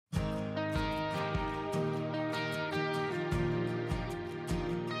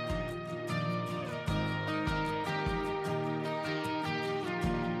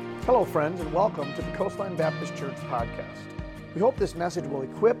Hello, friends, and welcome to the Coastline Baptist Church podcast. We hope this message will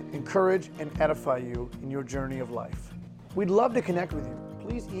equip, encourage, and edify you in your journey of life. We'd love to connect with you.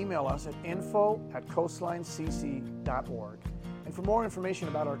 Please email us at info@coastlinecc.org. And for more information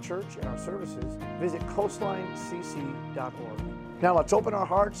about our church and our services, visit coastlinecc.org. Now let's open our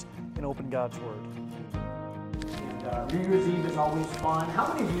hearts and open God's Word. And New Year's Eve is always fun.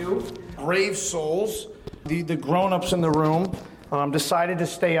 How many of you, brave souls, the grown-ups in the room, decided to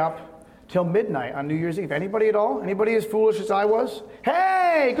stay up till midnight on New Year's Eve? Anybody at all? Anybody as foolish as I was?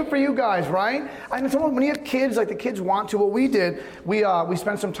 Hey, good for you guys, right? I know when you have kids, like the kids want to, what we did, we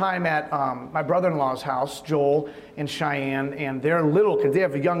spent some time at my brother-in-law's house, Joel and Cheyenne, and they're little kids. They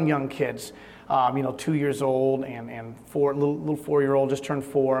have young kids, 2 years old and four, little 4-year-old just turned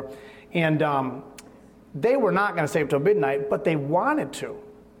 4. And they were not going to stay up till midnight, but they wanted to.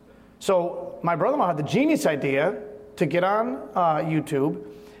 So my brother-in-law had the genius idea to get on YouTube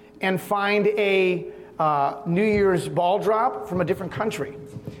and find a New Year's ball drop from a different country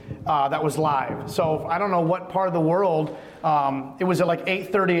that was live. So I don't know what part of the world, it was at like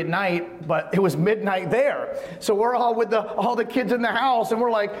 8:30 at night, but it was midnight there. So we're all with all the kids in the house, and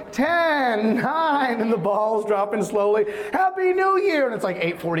we're like 10, 9, and the ball's dropping slowly. Happy New Year! And it's like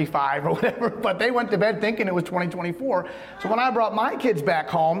 8:45 or whatever, but they went to bed thinking it was 2024. So when I brought my kids back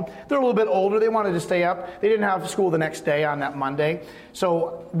home, they're a little bit older. They wanted to stay up. They didn't have school the next day on that Monday.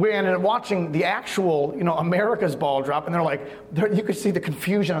 So we ended up watching the actual, America's ball drop, and they're like, you could see the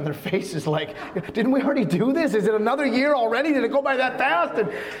confusion on their faces, like, didn't we already do this? Is it another year already? Did it go by that fast?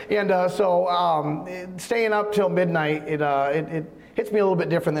 So staying up till midnight, it hits me a little bit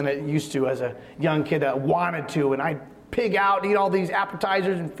different than it used to as a young kid that wanted to, and I'd pig out, eat all these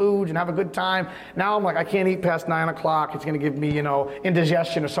appetizers and foods and have a good time. Now I'm like, I can't eat past 9 o'clock. It's going to give me,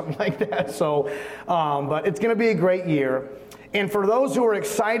 indigestion or something like that. So, but it's going to be a great year. And for those who are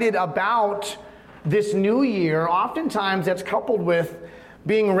excited about this new year, oftentimes that's coupled with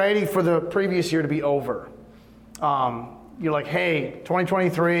being ready for the previous year to be over. You're like, hey,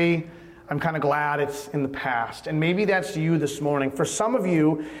 2023, I'm kind of glad it's in the past. And maybe that's you this morning. For some of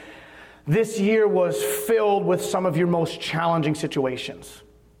you, this year was filled with some of your most challenging situations.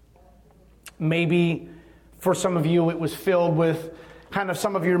 Maybe for some of you, it was filled with kind of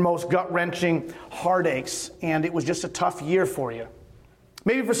some of your most gut-wrenching heartaches, and it was just a tough year for you.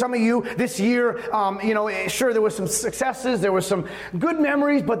 Maybe for some of you, this year, sure, there was some successes, there was some good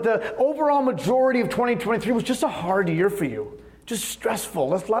memories, but the overall majority of 2023 was just a hard year for you. Just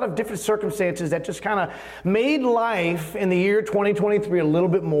stressful. There's a lot of different circumstances that just kind of made life in the year 2023 a little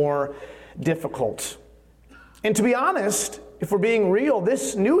bit more difficult. And to be honest, if we're being real,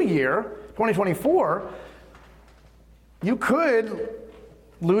 this new year, 2024, you could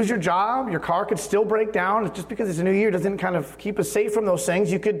lose your job, your car could still break down. Just because it's a new year doesn't kind of keep us safe from those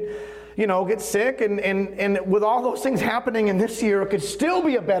things. You could, get sick, and with all those things happening in this year, it could still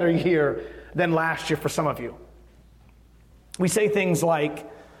be a better year than last year for some of you. We say things like,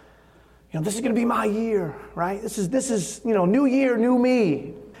 this is going to be my year, right? This is new year, new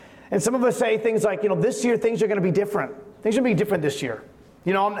me. And some of us say things like, this year things are going to be different. Things are going to be different this year.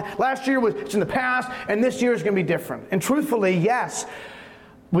 Last year it's in the past, and this year is going to be different. And truthfully, yes,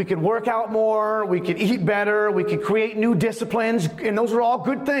 we could work out more, we could eat better, we could create new disciplines, and those are all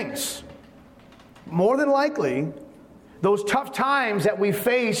good things. More than likely, those tough times that we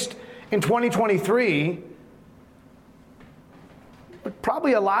faced in 2023,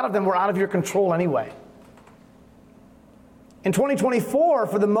 probably a lot of them were out of your control anyway. In 2024,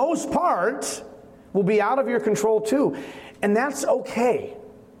 for the most part, will be out of your control too. And that's okay.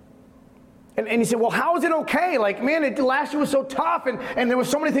 And you say, well, how is it okay? Like, man, last year was so tough, and there were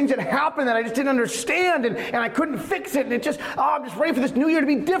so many things that happened that I just didn't understand, and I couldn't fix it, and I'm just ready for this new year to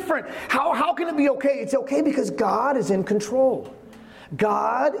be different. How can it be okay? It's okay because God is in control.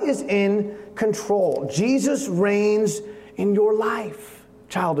 God is in control. Jesus reigns in your life,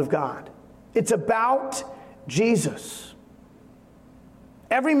 child of God. It's about Jesus.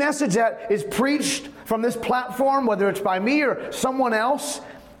 Every message that is preached from this platform, whether it's by me or someone else,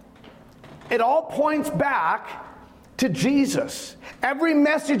 it all points back to Jesus. Every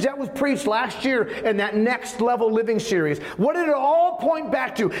message that was preached last year in that Next Level Living series, what did it all point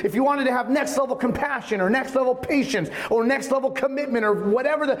back to? If you wanted to have next level compassion or next level patience or next level commitment or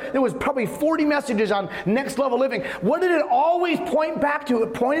whatever, there was probably 40 messages on next level living. What did it always point back to?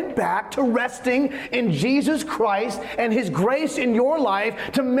 It pointed back to resting in Jesus Christ and His grace in your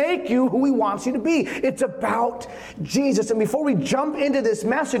life to make you who He wants you to be. It's about Jesus. And before we jump into this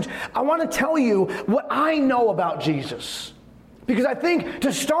message, I want to tell you what I know about Jesus. Because I think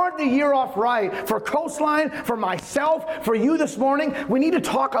to start the year off right, for Coastline, for myself, for you this morning, we need to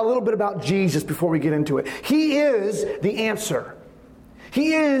talk a little bit about Jesus before we get into it. He is the answer.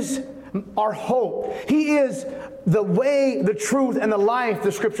 He is our hope. He is the way, the truth, and the life,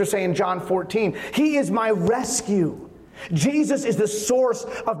 the scriptures say in John 14. He is my rescue. Jesus is the source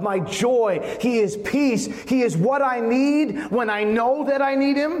of my joy. He is peace. He is what I need when I know that I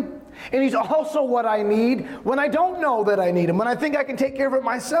need Him. And He's also what I need when I don't know that I need Him, when I think I can take care of it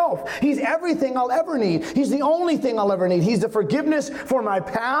myself. He's everything I'll ever need. He's the only thing I'll ever need. He's the forgiveness for my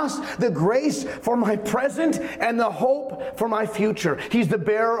past, the grace for my present, and the hope for my future. He's the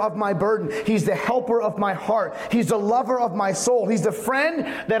bearer of my burden. He's the helper of my heart. He's the lover of my soul. He's the friend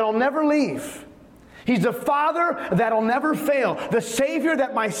that'll never leave. He's the Father that'll never fail, the Savior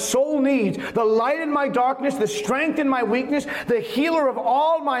that my soul needs, the light in my darkness, the strength in my weakness, the healer of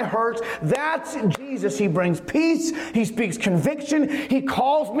all my hurts. That's Jesus. He brings peace. He speaks conviction. He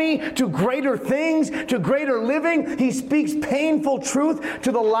calls me to greater things, to greater living. He speaks painful truth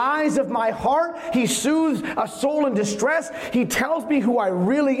to the lies of my heart. He soothes a soul in distress. He tells me who I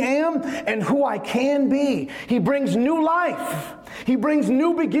really am and who I can be. He brings new life. He brings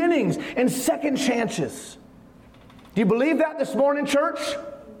new beginnings and second chances. Do you believe that this morning, church?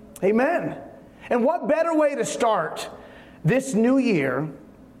 Amen. And what better way to start this new year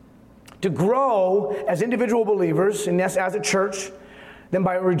to grow as individual believers and as a church than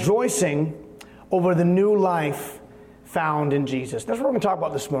by rejoicing over the new life found in Jesus? That's what we're going to talk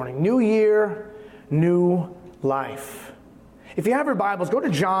about this morning. New year, new life. If you have your Bibles, go to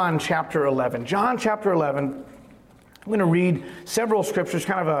John chapter 11. John chapter 11. I'm going to read several scriptures,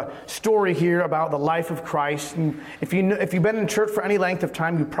 kind of a story here about the life of Christ. And if you've been in church for any length of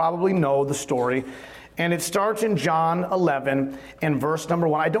time, you probably know the story. And it starts in John 11 and verse number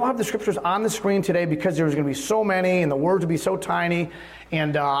 1. I don't have the scriptures on the screen today because there's going to be so many and the words would be so tiny.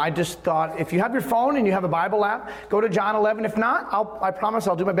 And I just thought, if you have your phone and you have a Bible app, go to John 11. If not, I promise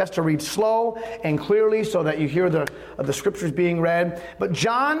I'll do my best to read slow and clearly so that you hear the scriptures being read. But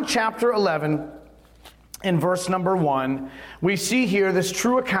John chapter 11, in verse number 1, we see here this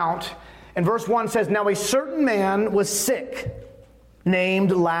true account. And verse 1 says, "Now a certain man was sick, named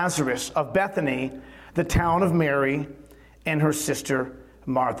Lazarus, of Bethany, the town of Mary, and her sister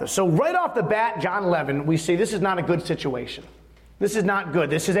Martha." So right off the bat, John 11, we see this is not a good situation. This is not good.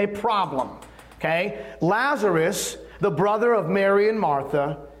 This is a problem. Okay? Lazarus, the brother of Mary and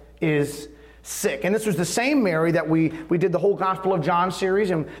Martha, is sick. And this was the same Mary that we did the whole Gospel of John series.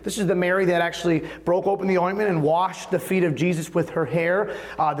 And this is the Mary that actually broke open the ointment and washed the feet of Jesus with her hair.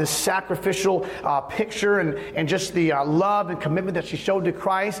 This sacrificial picture and just the love and commitment that she showed to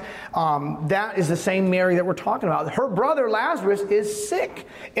Christ. That is the same Mary that we're talking about. Her brother Lazarus is sick.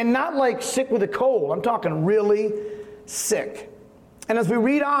 And not like sick with a cold. I'm talking really sick. And as we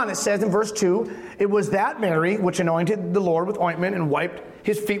read on, it says in verse 2, "It was that Mary which anointed the Lord with ointment and wiped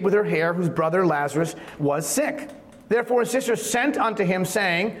his feet with her hair, whose brother Lazarus was sick. Therefore his sisters sent unto him,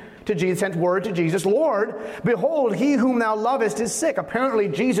 saying to Jesus, sent word to Jesus, Lord, behold, he whom thou lovest is sick." Apparently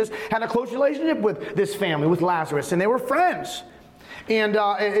Jesus had a close relationship with this family, with Lazarus, and they were friends. And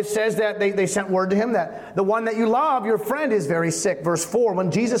it says that they sent word to him that the one that you love, your friend, is very sick. Verse 4,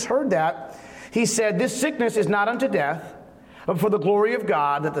 when Jesus heard that, he said, "This sickness is not unto death, but for the glory of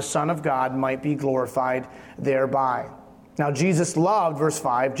God, that the Son of God might be glorified thereby." Now Jesus loved, verse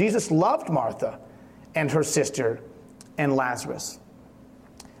 5, Jesus loved Martha and her sister and Lazarus.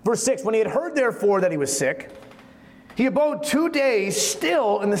 Verse 6, when he had heard therefore that he was sick, he abode 2 days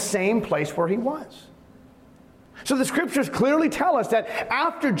still in the same place where he was. So the scriptures clearly tell us that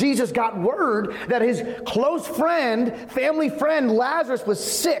after Jesus got word that his close friend, family friend Lazarus was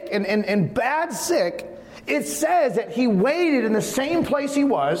sick and bad sick, it says that he waited in the same place he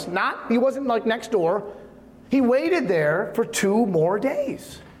was. He wasn't like next door. He waited there for 2 more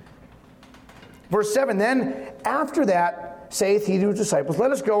days. Verse 7, then after that saith he to his disciples,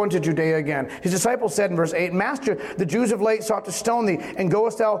 "Let us go into Judea again." His disciples said in verse 8, "Master, the Jews of late sought to stone thee, and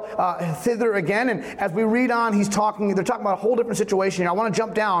goest thou thither again?" And as we read on, they're talking about a whole different situation here. I want to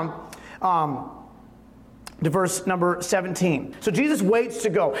jump down to verse number 17. So Jesus waits to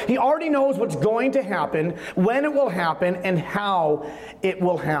go. He already knows what's going to happen, when it will happen, and how it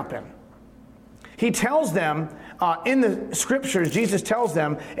will happen. He tells them in the scriptures, Jesus tells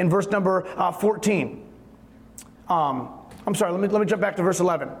them in verse number 14. I'm sorry, let me jump back to verse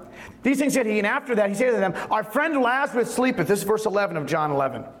 11. These things said he, and after that he said to them, "Our friend Lazarus sleepeth." This is verse 11 of John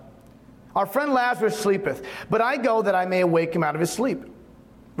 11. "Our friend Lazarus sleepeth, but I go that I may awake him out of his sleep."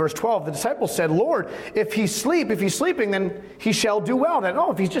 Verse 12, the disciples said, "Lord, if he's sleeping, then he shall do well." Then,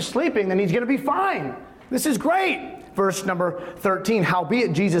 if he's just sleeping, then he's going to be fine. This is great. Verse number 13,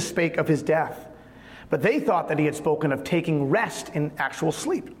 howbeit Jesus spake of his death, but they thought that he had spoken of taking rest in actual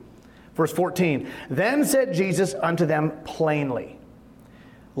sleep. Verse 14, then said Jesus unto them plainly,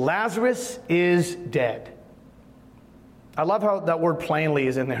 Lazarus is dead. I love how that word plainly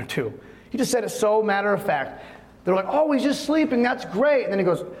is in there too. He just said it so matter of fact. They're like, oh, he's just sleeping, that's great. And then he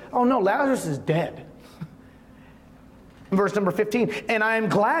goes, oh no, Lazarus is dead. Verse number 15, and I am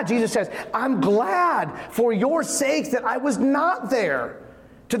glad, Jesus says, I'm glad for your sakes that I was not there,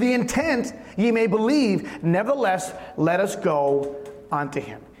 to the intent ye may believe. Nevertheless, let us go unto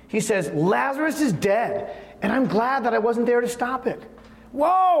him. He says, Lazarus is dead, and I'm glad that I wasn't there to stop it.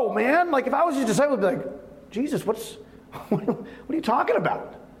 Whoa, man. Like if I was his disciple, I'd be like, Jesus, what are you talking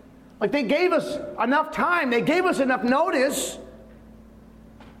about? Like they gave us enough time. They gave us enough notice.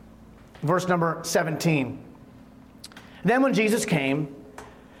 Verse number 17. Then when Jesus came,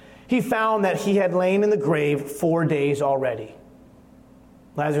 he found that he had lain in the grave 4 days already.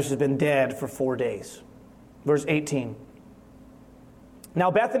 Lazarus has been dead for 4 days. Verse 18.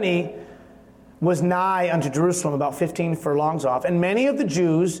 Now Bethany was nigh unto Jerusalem, about 15 furlongs off, and many of the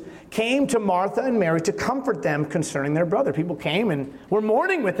Jews came to Martha and Mary to comfort them concerning their brother. People came and were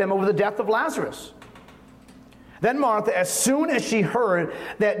mourning with them over the death of Lazarus. Then Martha, as soon as she heard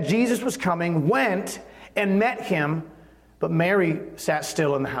that Jesus was coming, went and met him, but Mary sat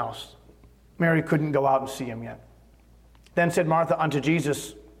still in the house. Mary couldn't go out and see him yet. Then said Martha unto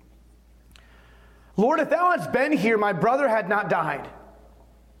Jesus, Lord, if thou hadst been here, my brother had not died.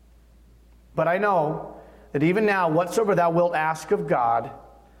 But I know that even now, whatsoever thou wilt ask of God,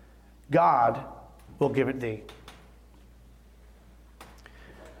 God will give it thee.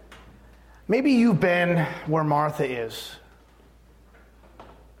 Maybe you've been where Martha is.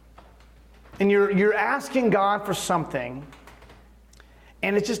 And you're asking God for something,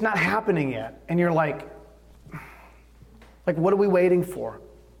 and it's just not happening yet. And you're like, what are we waiting for?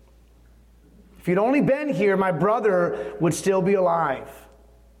 If you'd only been here, my brother would still be alive.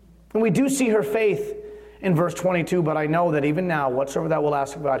 And we do see her faith in verse 22, but I know that even now, whatsoever thou wilt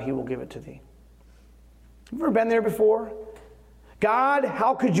ask of God, he will give it to thee. Have you ever been there before? God,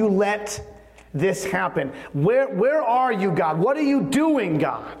 how could you let this happen? Where are you, God? What are you doing,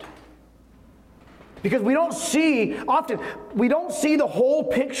 God? Because we don't see the whole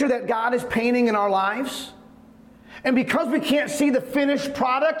picture that God is painting in our lives. And because we can't see the finished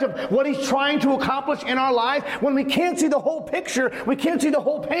product of what he's trying to accomplish in our life, when we can't see the whole picture, we can't see the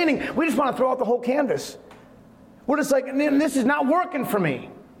whole painting, we just want to throw out the whole canvas. We're just like, this is not working for me.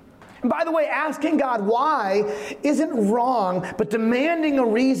 And by the way, asking God why isn't wrong, but demanding a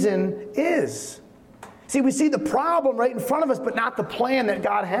reason is. See, we see the problem right in front of us, but not the plan that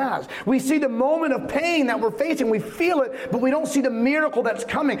God has. We see the moment of pain that we're facing. We feel it, but we don't see the miracle that's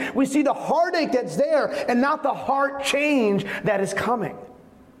coming. We see the heartache that's there and not the heart change that is coming.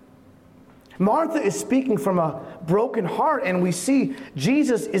 Martha is speaking from a broken heart, and we see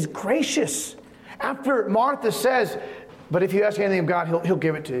Jesus is gracious. After Martha says, but if you ask anything of God, he'll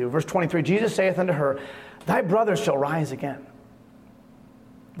give it to you. Verse 23, Jesus saith unto her, thy brother shall rise again.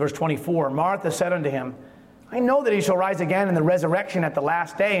 Verse 24, Martha said unto him, I know that he shall rise again in the resurrection at the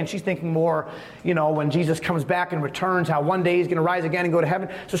last day. And she's thinking more, when Jesus comes back and returns, how one day he's going to rise again and go to heaven.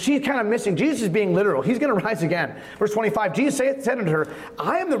 So she's kind of missing. Jesus is being literal. He's going to rise again. Verse 25, Jesus said unto her,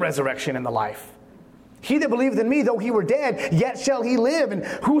 I am the resurrection and the life. He that believeth in me, though he were dead, yet shall he live. And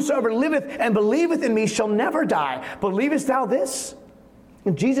whosoever liveth and believeth in me shall never die. Believest thou this?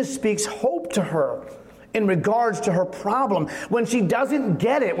 And Jesus speaks hope to her in regards to her problem. When she doesn't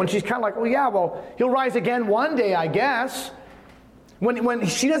get it, when she's kind of like, he'll rise again one day, I guess. When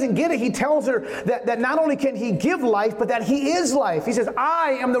she doesn't get it, he tells her that not only can he give life, but that he is life. He says,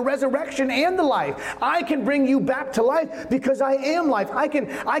 I am the resurrection and the life. I can bring you back to life because I am life. I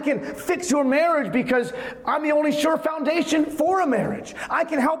can fix your marriage because I'm the only sure foundation for a marriage. I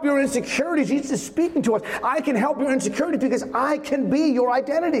can help your insecurities. He's just speaking to us. I can help your insecurity because I can be your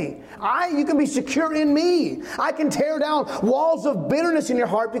identity. You can be secure in me. I can tear down walls of bitterness in your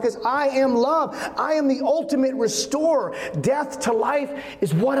heart because I am love. I am the ultimate restorer. Death to life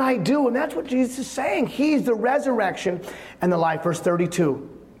is what I do. And that's what Jesus is saying. He's the resurrection and the life. Verse 32,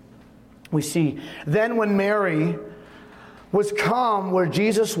 we see, then when Mary was come where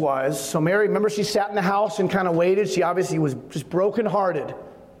Jesus was, so Mary, remember she sat in the house and kind of waited. She obviously was just brokenhearted.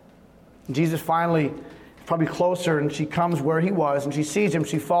 Jesus finally, probably closer, and she comes where he was, and she sees him.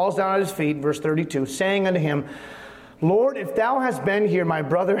 She falls down at his feet, verse 32, saying unto him, Lord, if thou hadst been here, my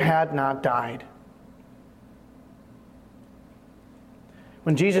brother had not died.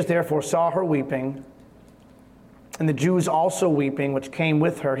 When Jesus therefore saw her weeping, And the Jews also weeping, which came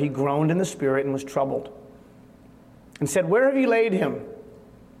with her, he groaned in the spirit and was troubled. And said, Where have you laid him?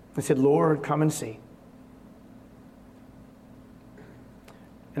 And said, Lord, come and see.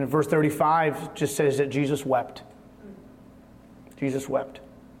 And in verse 35, just says that Jesus wept. Jesus wept.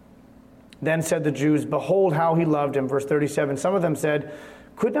 Then said the Jews, Behold how he loved him. Verse 37, some of them said,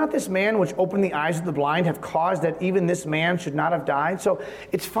 Could not this man which opened the eyes of the blind have caused that even this man should not have died? So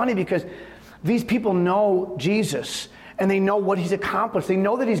it's funny because these people know Jesus and they know what he's accomplished. They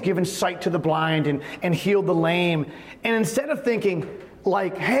know that he's given sight to the blind and healed the lame. And instead of thinking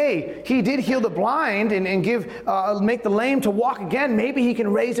like, hey, he did heal the blind and make the lame to walk again, maybe he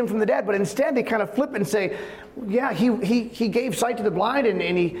can raise him from the dead. But instead they kind of flip and say, yeah, he gave sight to the blind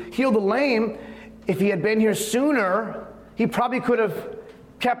and he healed the lame. If he had been here sooner, he probably could have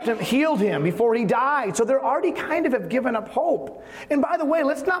healed him before he died. So they're already kind of have given up hope. And by the way,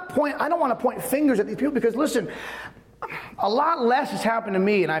 I don't want to point fingers at these people because listen, a lot less has happened to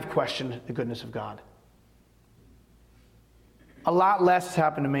me and I've questioned the goodness of God. A lot less has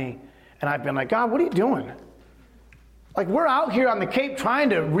happened to me and I've been like, God, what are you doing? Like we're out here on the Cape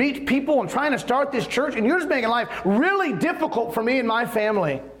trying to reach people and trying to start this church and you're just making life really difficult for me and my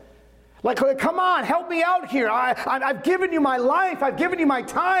family. Like, come on, help me out here. I've given you my life. I've given you my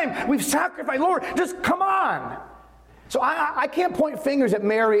time. We've sacrificed. Lord, just come on. So I can't point fingers at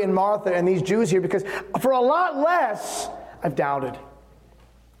Mary and Martha and these Jews here because for a lot less, I've doubted.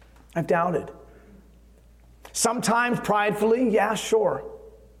 I've doubted. Sometimes pridefully, yeah, sure.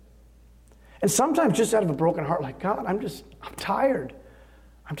 And sometimes just out of a broken heart, like, God, I'm tired.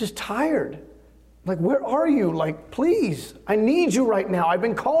 I'm just tired. Like, where are you? Like, please, I need you right now. I've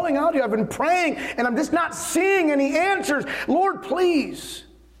been calling out to you. I've been praying, and I'm just not seeing any answers. Lord, please.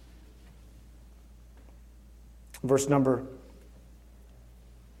 Verse number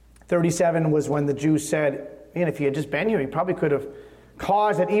 37 was when the Jews said, man, if he had just been here, he probably could have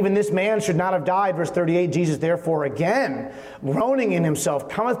caused that even this man should not have died. Verse 38, Jesus therefore again, groaning in himself,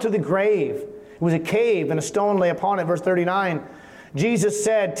 cometh to the grave. It was a cave, and a stone lay upon it. Verse 39, Jesus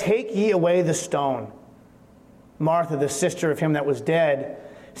said, Take ye away the stone. Martha, the sister of him that was dead,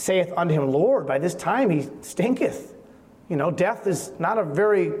 saith unto him, Lord, by this time he stinketh. Death is not a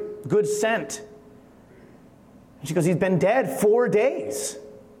very good scent. And she goes, he's been dead 4 days.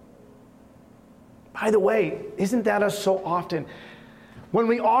 By the way, isn't that us so often? When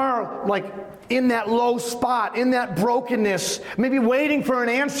we are like in that low spot, in that brokenness, maybe waiting for an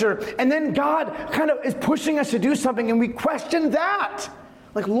answer, and then God kind of is pushing us to do something, and we question that.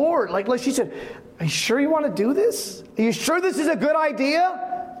 Like, Lord, like she said, are you sure you want to do this? Are you sure this is a good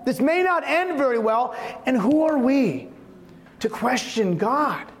idea? This may not end very well. And who are we to question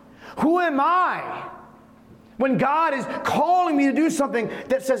God? Who am I? When God is calling me to do something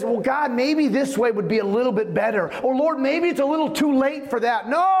that says, well, God, maybe this way would be a little bit better. Or, Lord, maybe it's a little too late for that.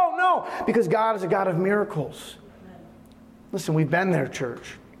 No, because God is a God of miracles. Listen, we've been there,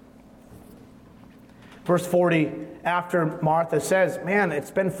 church. Verse 40, after Martha says, man, it's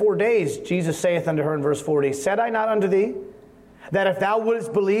been 4 days, Jesus saith unto her in verse 40, Said I not unto thee, that if thou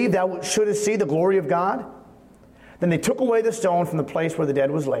wouldest believe, thou shouldest see the glory of God? Then they took away the stone from the place where the dead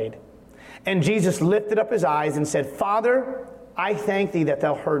was laid. And Jesus lifted up his eyes and said, Father, I thank thee that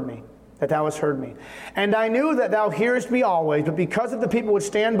thou hast heard me. And I knew that thou hearest me always, but because of the people which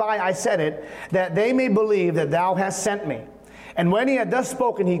stand by, I said it, that they may believe that thou hast sent me. And when he had thus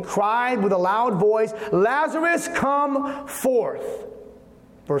spoken, he cried with a loud voice, Lazarus, come forth.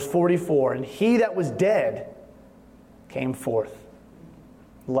 Verse 44, and he that was dead came forth.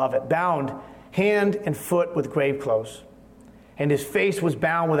 Love it. Bound hand and foot with grave clothes. And his face was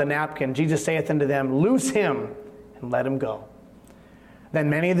bound with a napkin. Jesus saith unto them, Loose him, and let him go.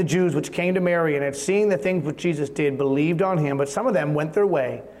 Then many of the Jews which came to Mary, and had seen the things which Jesus did, believed on him. But some of them went their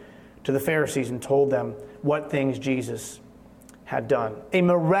way to the Pharisees, and told them what things Jesus had done. A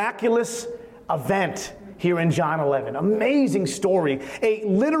miraculous event here in John 11. Amazing story. A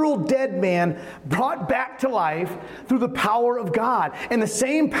literal dead man brought back to life through the power of God. And the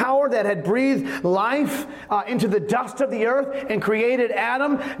same power that had breathed life into the dust of the earth and created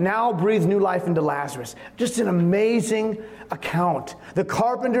Adam now breathes new life into Lazarus. Just an amazing account. The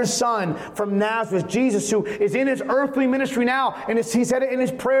carpenter's son from Nazareth, Jesus, who is in his earthly ministry now, and he said it in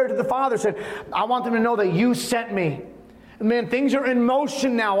his prayer to the Father, said, I want them to know that you sent me. Man, things are in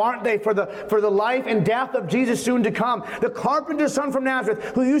motion now, aren't they, for the life and death of Jesus soon to come. The carpenter's son from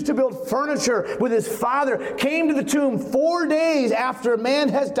Nazareth, who used to build furniture with his father, came to the tomb 4 days after a man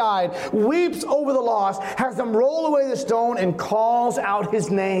has died, weeps over the loss, has them roll away the stone, and calls out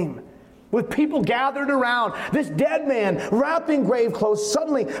his name. with people gathered around. This dead man, wrapped in grave clothes,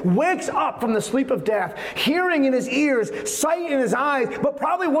 suddenly wakes up from the sleep of death, hearing in his ears, sight in his eyes, but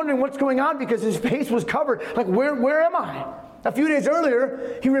probably wondering what's going on because his face was covered. Like, where am I? A few days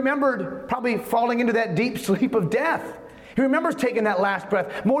earlier, he remembered probably falling into that deep sleep of death. He remembers taking that last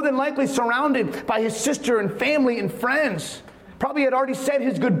breath, more than likely surrounded by his sister and family and friends. Probably had already said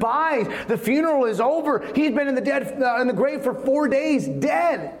his goodbyes. The funeral is over. He's been in the grave for 4 days,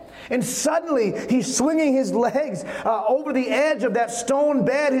 dead. And suddenly, he's swinging his legs over the edge of that stone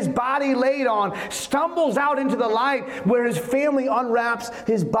bed his body laid on, stumbles out into the light where his family unwraps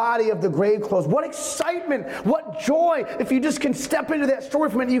his body of the grave clothes. What excitement, what joy. If you just can step into that story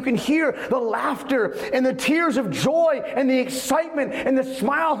for a minute, you can hear the laughter and the tears of joy and the excitement and the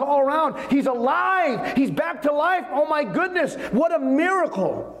smiles all around. He's alive. He's back to life. Oh my goodness, what a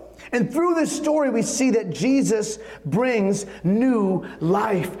miracle. And through this story, we see that Jesus brings new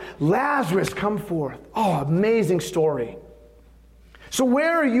life. Lazarus, come forth. Oh, amazing story. So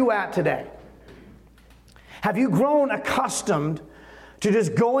where are you at today? Have you grown accustomed to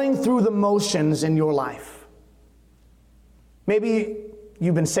just going through the motions in your life? Maybe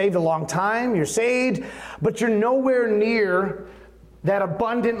you've been saved a long time, you're saved, but you're nowhere near that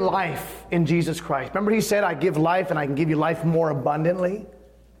abundant life in Jesus Christ. Remember, he said, I give life and I can give you life more abundantly.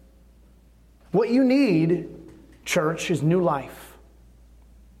 What you need, church, is new life.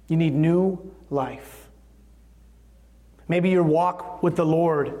 You need new life. Maybe your walk with the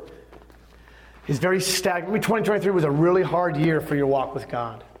Lord is very stagnant. Maybe 2023 was a really hard year for your walk with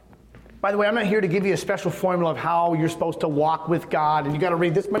God. By the way, I'm not here to give you a special formula of how you're supposed to walk with God, and you got to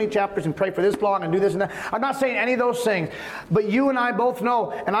read this many chapters and pray for this long and do this and that. I'm not saying any of those things, but you and I both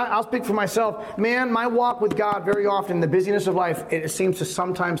know, and I'll speak for myself, man, my walk with God very often, the busyness of life, it seems to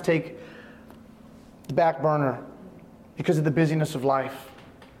sometimes take back burner because of the busyness of life.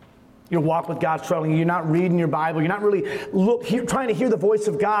 Your walk with God's struggling. You're not reading your Bible. You're not really trying to hear the voice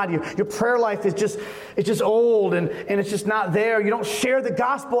of God. Your prayer life is just old and it's just not there. You don't share the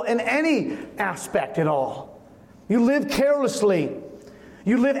gospel in any aspect at all. You live carelessly.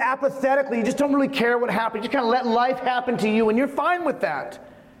 You live apathetically. You just don't really care what happens. You just kind of let life happen to you, and you're fine with that.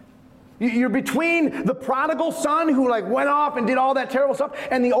 You're between the prodigal son who went off and did all that terrible stuff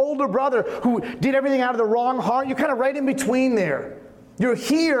and the older brother who did everything out of the wrong heart. You're kind of right in between there. You're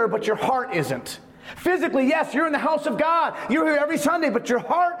here, but your heart isn't. Physically, yes, you're in the house of God. You're here every Sunday, but your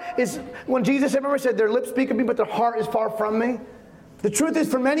heart is, when Jesus said, their lips speak of me, but their heart is far from me. The truth is,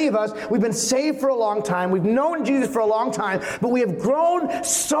 for many of us, we've been saved for a long time. We've known Jesus for a long time, but we have grown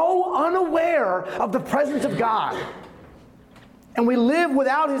so unaware of the presence of God. And we live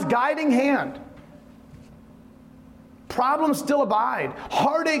without his guiding hand. Problems still abide.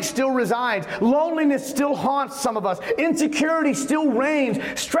 Heartache still resides. Loneliness still haunts some of us. Insecurity still reigns.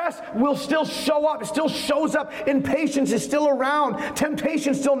 Stress will still show up. It still shows up. Impatience is still around.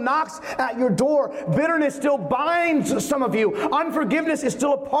 Temptation still knocks at your door. Bitterness still binds some of you. Unforgiveness is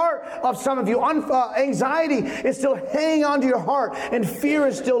still a part of some of you. Anxiety is still hanging onto your heart. And fear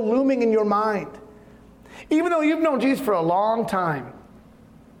is still looming in your mind. Even though you've known Jesus for a long time.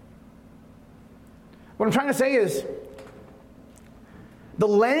 What I'm trying to say is, the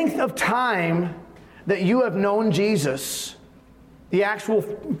length of time that you have known Jesus, the actual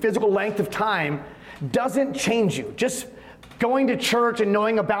physical length of time, doesn't change you. Just going to church and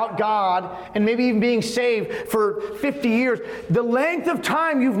knowing about God and maybe even being saved for 50 years, the length of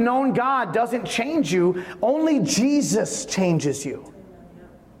time you've known God doesn't change you. Only Jesus changes you.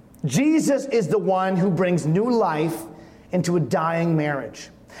 Jesus is the one who brings new life into a dying marriage.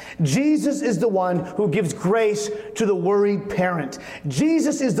 Jesus is the one who gives grace to the worried parent.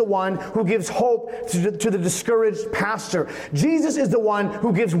 Jesus is the one who gives hope to the discouraged pastor. Jesus is the one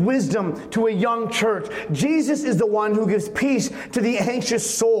who gives wisdom to a young church. Jesus is the one who gives peace to the anxious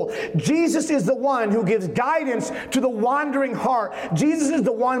soul. Jesus is the one who gives guidance to the wandering heart. Jesus is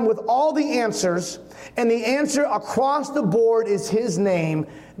the one with all the answers, and the answer across the board is his name,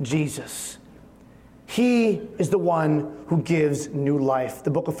 Jesus. He is the one who gives new life. The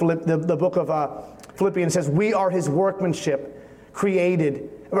book of Philippians says, we are his workmanship created.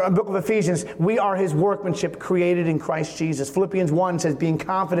 Or the book of Ephesians, we are his workmanship created in Christ Jesus. Philippians 1 says, being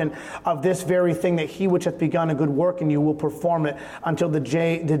confident of this very thing, that he which hath begun a good work in you will perform it until the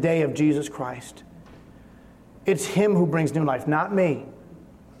day of Jesus Christ. It's him who brings new life, not me.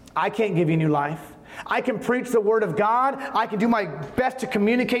 I can't give you new life. I can preach the Word of God. I can do my best to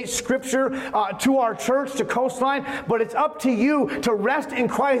communicate Scripture to our church, to Coastline. But it's up to you to rest in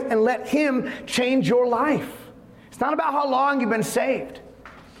Christ and let him change your life. It's not about how long you've been saved.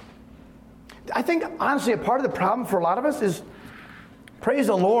 I think, honestly, a part of the problem for a lot of us is, praise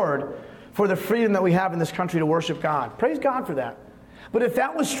the Lord, for the freedom that we have in this country to worship God. Praise God for that. But if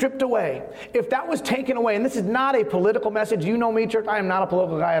that was stripped away, if that was taken away, and this is not a political message, you know me, church, I am not a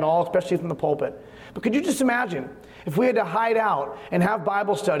political guy at all, especially from the pulpit. But could you just imagine if we had to hide out and have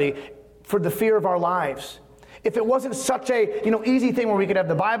Bible study for the fear of our lives? If it wasn't such a easy thing where we could have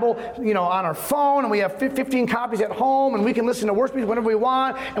the Bible on our phone and we have 15 copies at home and we can listen to worship music whenever we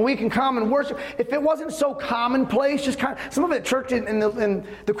want and we can come and worship. If it wasn't so commonplace, just kind of, some of it church in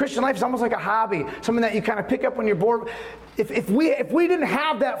the Christian life is almost like a hobby, something that you kind of pick up when you're bored. If we didn't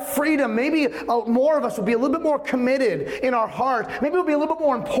have that freedom, maybe more of us would be a little bit more committed in our hearts. Maybe it would be a little bit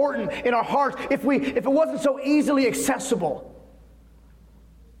more important in our hearts if it wasn't so easily accessible.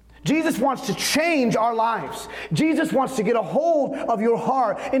 Jesus wants to change our lives. Jesus wants to get a hold of your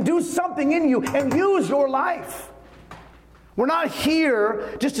heart and do something in you and use your life. We're not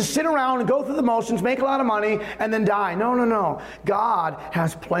here just to sit around and go through the motions, make a lot of money, and then die. No. God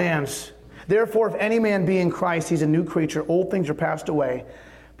has plans. Therefore, if any man be in Christ, he's a new creature. Old things are passed away.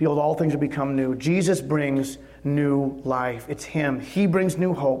 Behold, all things are become new. Jesus brings new life. It's Him. He brings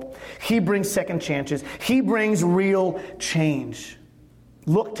new hope. He brings second chances. He brings real change.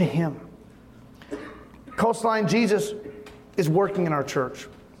 Look to Him. Coastline, Jesus is working in our church.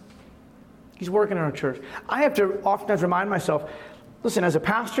 He's working in our church. I have to oftentimes remind myself, listen, as a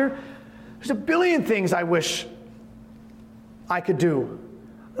pastor, there's a billion things I wish I could do.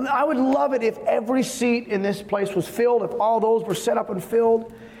 I would love it if every seat in this place was filled, if all those were set up and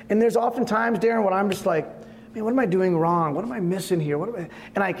filled. And there's oftentimes, Darren, when I'm just like, man, what am I doing wrong? What am I missing here?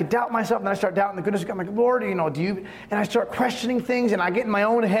 And I could doubt myself, and then I start doubting the goodness of God. I'm like, Lord, do you? And I start questioning things, and I get in my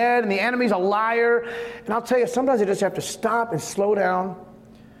own head, and the enemy's a liar. And I'll tell you, sometimes I just have to stop and slow down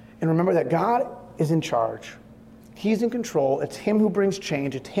and remember that God is in charge. He's in control. It's Him who brings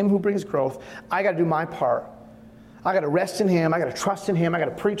change. It's Him who brings growth. I got to do my part. I got to rest in Him. I got to trust in Him. I got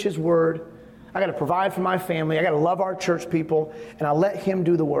to preach His word. I got to provide for my family. I got to love our church people, and I'll let Him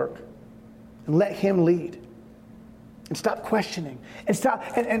do the work and let Him lead. And stop questioning. And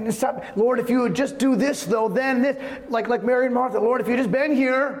stop. Lord, if you would just do this, though, then this. Like Mary and Martha. Lord, if you had just been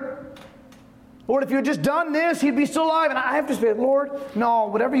here. Lord, if you had just done this, He'd be still alive. And I have to say, Lord, no,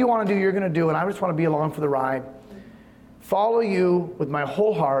 whatever you want to do, you're going to do. And I just want to be along for the ride. Follow you with my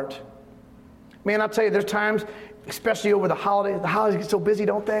whole heart. Man, I'll tell you, there's times, especially over the holidays. The holidays get so busy,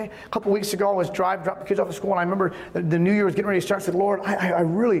 don't they? A couple weeks ago, I was dropped the kids off at school, and I remember the New Year was getting ready to start. I said, Lord, I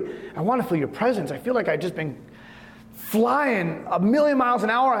want to feel your presence. I feel like I've just been flying a million miles an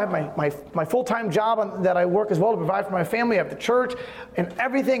hour. I have my full-time job that I work as well to provide for my family. I have the church and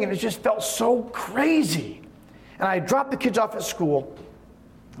everything, and it just felt so crazy. And I dropped the kids off at school,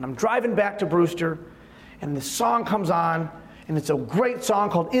 and I'm driving back to Brewster, and this song comes on, and it's a great song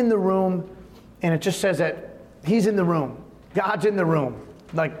called In the Room, and it just says that He's in the room. God's in the room.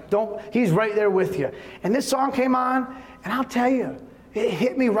 He's right there with you. And this song came on, and I'll tell you, it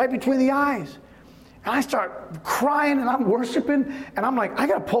hit me right between the eyes. And I start crying, and I'm worshiping, and I'm like, I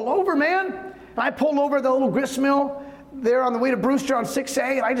got to pull over, man. And I pulled over at the little grist mill there on the way to Brewster on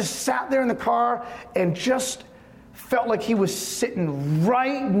 6A, and I just sat there in the car and just felt like He was sitting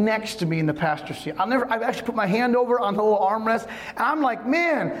right next to me in the passenger seat. I've actually put my hand over on the little armrest, and I'm like,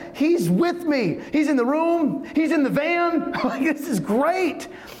 man, He's with me. He's in the room. He's in the van. This is great.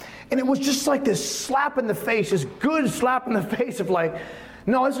 And it was just like this slap in the face, this good slap in the face of like,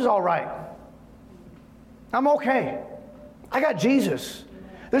 no, this is all right. I'm okay. I got Jesus.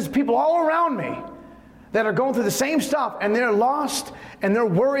 There's people all around me that are going through the same stuff, and they're lost, and they're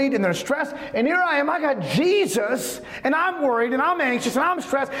worried, and they're stressed. And here I am, I got Jesus, and I'm worried, and I'm anxious, and I'm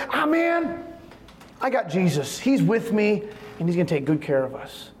stressed. Man, I got Jesus. He's with me, and He's going to take good care of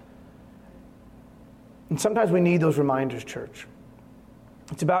us. And sometimes we need those reminders, church.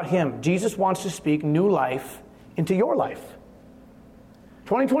 It's about Him. Jesus wants to speak new life into your life.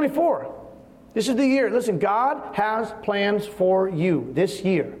 2024. This is the year. Listen, God has plans for you this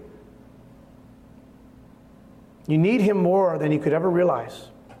year. You need Him more than you could ever realize.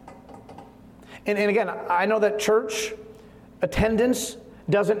 And again, I know that church attendance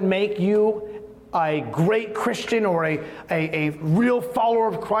doesn't make you a great Christian or a real follower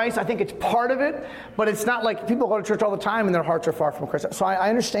of Christ. I think it's part of it, but it's not like people go to church all the time and their hearts are far from Christ. So I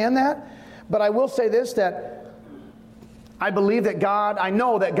understand that, but I will say this, that I believe that I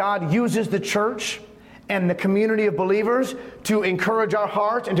know that God uses the church and the community of believers to encourage our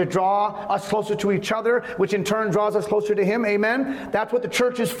hearts and to draw us closer to each other, which in turn draws us closer to Him. Amen? That's what the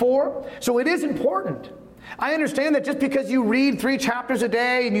church is for. So it is important. I understand that just because you read 3 chapters a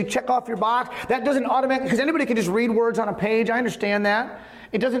day and you check off your box, that doesn't automatically, because anybody can just read words on a page. I understand that.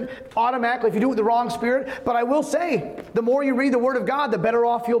 It doesn't automatically, if you do it with the wrong spirit. But I will say, the more you read the Word of God, the better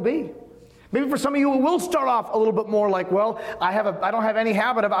off you'll be. Maybe for some of you, it will start off a little bit more like, well, I don't have any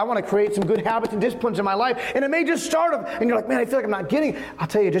habit of, I want to create some good habits and disciplines in my life. And it may just start off, and you're like, man, I feel like I'm not getting it. I'll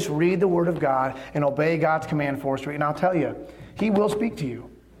tell you, just read the Word of God and obey God's command for us. And I'll tell you, He will speak to you.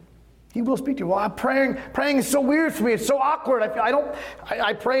 He will speak to you. Well, praying is so weird for me. It's so awkward.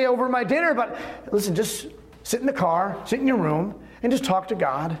 I pray over my dinner, but listen, just sit in the car, sit in your room, and just talk to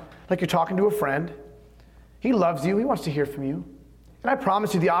God like you're talking to a friend. He loves you. He wants to hear from you. And I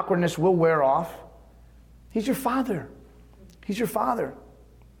promise you the awkwardness will wear off. He's your Father. He's your Father.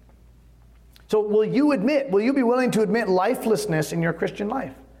 So will you be willing to admit lifelessness in your Christian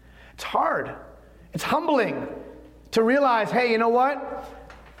life? It's hard. It's humbling to realize, hey, you know what?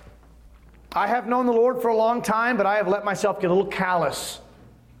 I have known the Lord for a long time, but I have let myself get a little callous.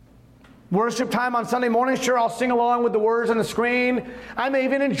 Worship time on Sunday morning, sure, I'll sing along with the words on the screen. I may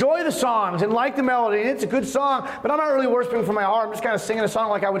even enjoy the songs and like the melody, and it's a good song, but I'm not really worshiping from my heart. I'm just kind of singing a song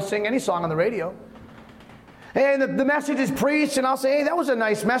like I would sing any song on the radio. And the message is preached, and I'll say, hey, that was a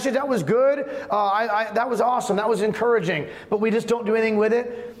nice message. That was good. That was awesome. That was encouraging. But we just don't do anything with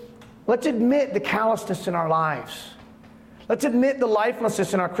it. Let's admit the callousness in our lives. Let's admit the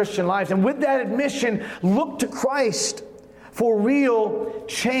lifelessness in our Christian lives. And with that admission, look to Christ for real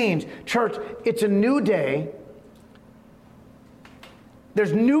change. Church, it's a new day.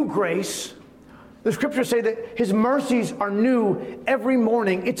 There's new grace. The scriptures say that His mercies are new every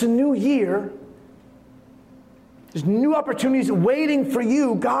morning. It's a new year. There's new opportunities waiting for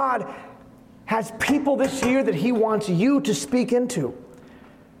you. God has people this year that He wants you to speak into,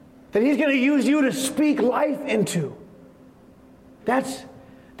 that He's going to use you to speak life into. That's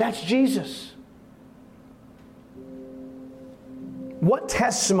Jesus. What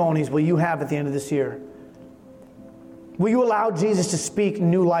testimonies will you have at the end of this year? Will you allow Jesus to speak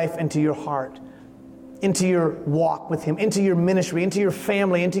new life into your heart, into your walk with Him, into your ministry, into your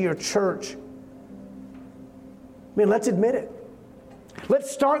family, into your church? I mean, let's admit it.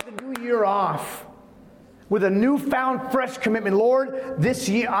 Let's start the new year off with a newfound, fresh commitment. Lord, this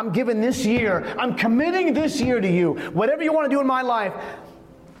year, I'm giving this year, I'm committing this year to you. Whatever you want to do in my life,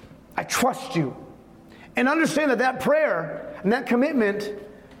 I trust you. And understand that prayer and that commitment,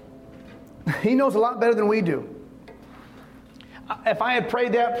 He knows a lot better than we do. If I had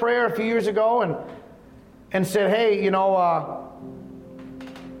prayed that prayer a few years ago and said, hey, God,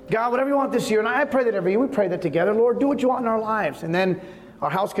 whatever you want this year, and I pray that every year, we pray that together. Lord, do what you want in our lives. And then our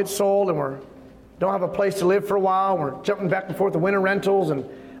house gets sold and we don't have a place to live for a while. We're jumping back and forth to winter rentals and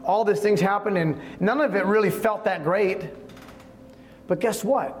all these things happen, and none of it really felt that great. But guess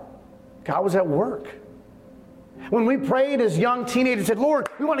what? God was at work. When we prayed as young teenagers and said, Lord,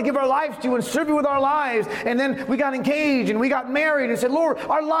 we want to give our lives to you and serve you with our lives. And then we got engaged and we got married and said, Lord,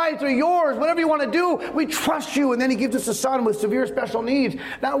 our lives are yours. Whatever you want to do, we trust you. And then He gives us a son with severe special needs.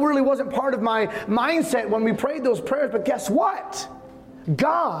 That really wasn't part of my mindset when we prayed those prayers. But guess what?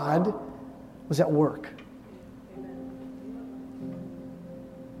 God was at work.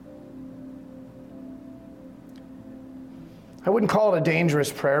 I wouldn't call it a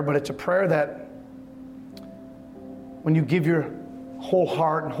dangerous prayer, but it's a prayer that when you give your whole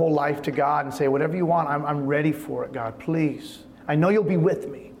heart and whole life to God and say, whatever you want, I'm ready for it, God, please. I know you'll be with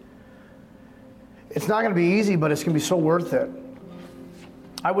me. It's not going to be easy, but it's going to be so worth it.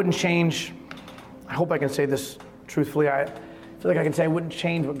 I wouldn't change, I hope I can say this truthfully, I feel like I can say I wouldn't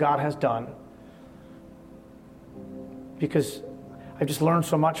change what God has done, because I've just learned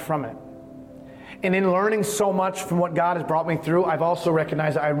so much from it. And in learning so much from what God has brought me through, I've also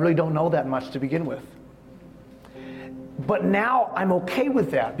recognized that I really don't know that much to begin with. But now I'm okay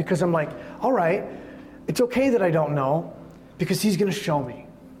with that, because I'm like, all right, it's okay that I don't know, because He's going to show me.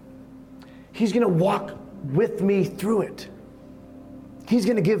 He's going to walk with me through it. He's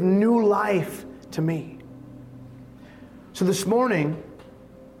going to give new life to me. So this morning,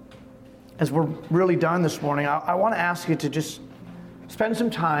 as we're really done this morning, I want to ask you to just spend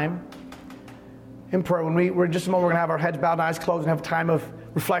some time in prayer. When we're just a moment, we're going to have our heads bowed and eyes closed and have a time of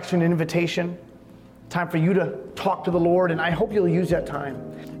reflection and invitation. Time for you to talk to the Lord, and I hope you'll use that time.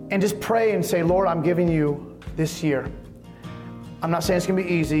 And just pray and say, Lord, I'm giving you this year. I'm not saying it's going to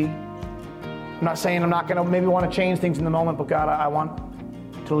be easy. I'm not saying I'm not going to maybe want to change things in the moment, but God, I want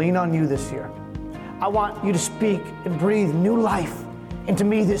to lean on you this year. I want you to speak and breathe new life into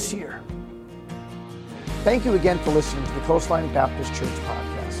me this year. Thank you again for listening to the Coastline Baptist Church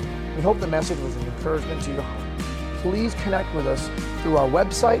podcast. We hope the message was an encouragement to your heart. Please connect with us through our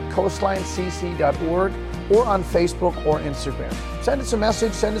website, coastlinecc.org, or on Facebook or Instagram. Send us a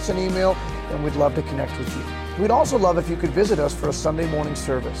message, send us an email, and we'd love to connect with you. We'd also love if you could visit us for a Sunday morning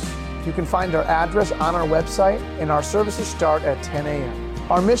service. You can find our address on our website, and our services start at 10 a.m.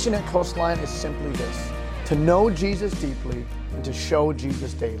 Our mission at Coastline is simply this: to know Jesus deeply and to show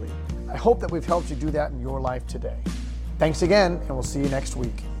Jesus daily. I hope that we've helped you do that in your life today. Thanks again, and we'll see you next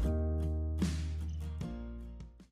week.